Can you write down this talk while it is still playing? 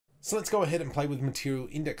So let's go ahead and play with material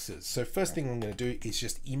indexes. So first thing I'm going to do is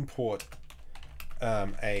just import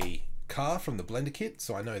a car from the Blender kit.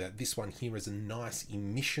 So I know that this one here is a nice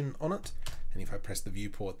emission on it. And if I press the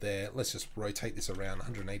viewport there, let's just rotate this around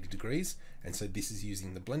 180 degrees. And so this is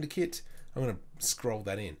using the Blender kit. I'm going to scroll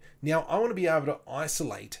that in. Now I want to be able to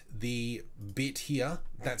isolate the bit here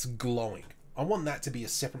that's glowing. I want that to be a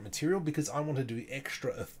separate material because I want to do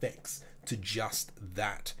extra effects to just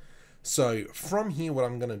that. So from here, what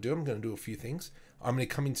I'm going to do a few things. I'm going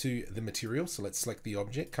to come into the material. So let's select the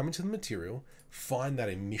object, come into the material, find that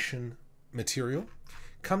emission material,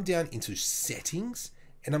 come down into settings,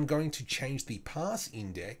 and I'm going to change the pass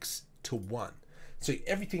index to 1. So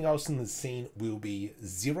everything else in the scene will be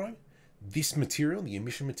 0. This material, the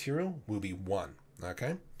emission material, will be 1.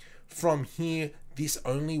 Okay. From here, this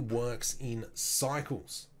only works in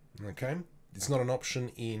cycles. Okay. It's not an option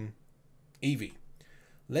in Eevee.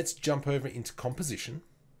 Let's jump over into composition.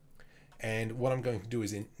 And what I'm going to do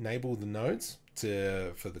is enable the nodes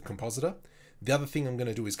for the compositor. The other thing I'm going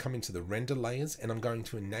to do is come into the render layers and I'm going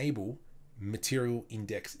to enable material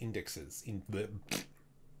indexes.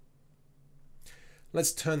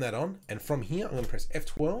 Let's turn that on. And from here, I'm going to press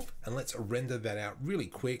F12 and let's render that out really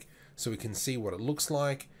quick so we can see what it looks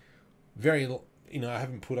like. Very, I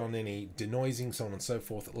haven't put on any denoising, so on and so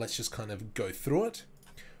forth. Let's just kind of go through it.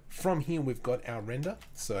 From here, we've got our render.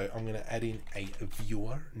 So I'm going to add in a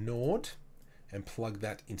viewer node and plug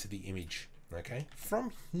that into the image. Okay.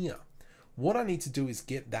 From here, what I need to do is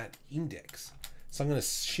get that index. So I'm going to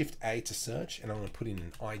Shift A to search and I'm going to put in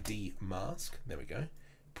an ID mask. There we go.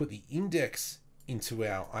 Put the index into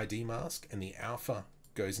our ID mask and the alpha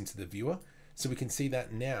goes into the viewer. So we can see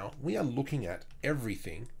that now we are looking at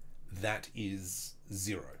everything that is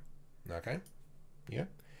 0. Okay. Yeah.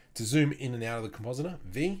 To zoom in and out of the compositor,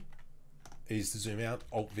 V is to zoom out,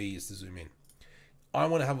 Alt V is to zoom in. I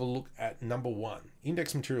want to have a look at number 1,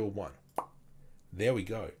 index material 1. There we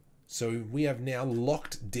go. So we have now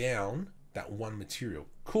locked down that one material.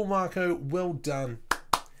 Cool, Marco, well done.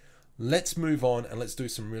 Let's move on and let's do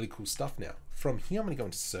some really cool stuff now. From here, I'm going to go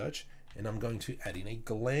into search and I'm going to add in a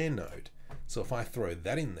glare node. So if I throw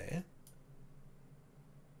that in there,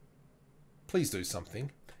 please do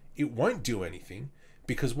something. It won't do anything,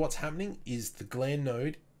 because what's happening is the glare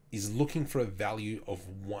node is looking for a value of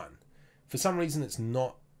 1. For some reason, it's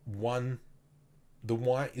not 1. The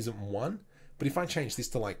Y isn't 1. But if I change this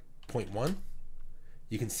to like 0.1,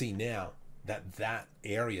 you can see now that that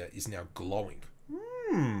area is now glowing.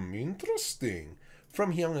 Interesting.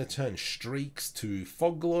 From here, I'm going to turn streaks to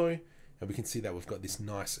fog glow. And we can see that we've got this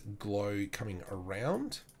nice glow coming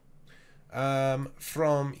around.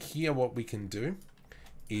 From here, what we can do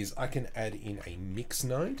is I can add in a mix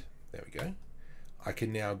node. There we go. I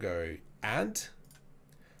can now go add,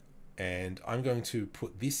 and I'm going to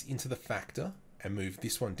put this into the factor and move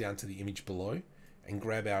this one down to the image below and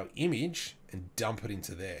grab our image and dump it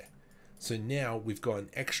into there. So now we've got an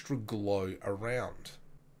extra glow around,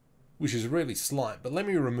 which is really slight, but let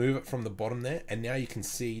me remove it from the bottom there. And now you can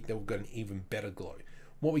see that we've got an even better glow.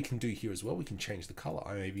 What we can do here as well, we can change the color.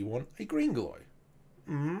 I maybe want a green glow.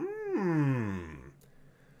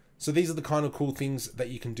 So these are the kind of cool things that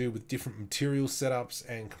you can do with different material setups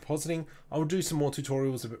and compositing. I will do some more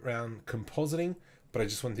tutorials around compositing, but I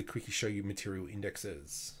just wanted to quickly show you material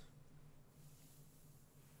indexes.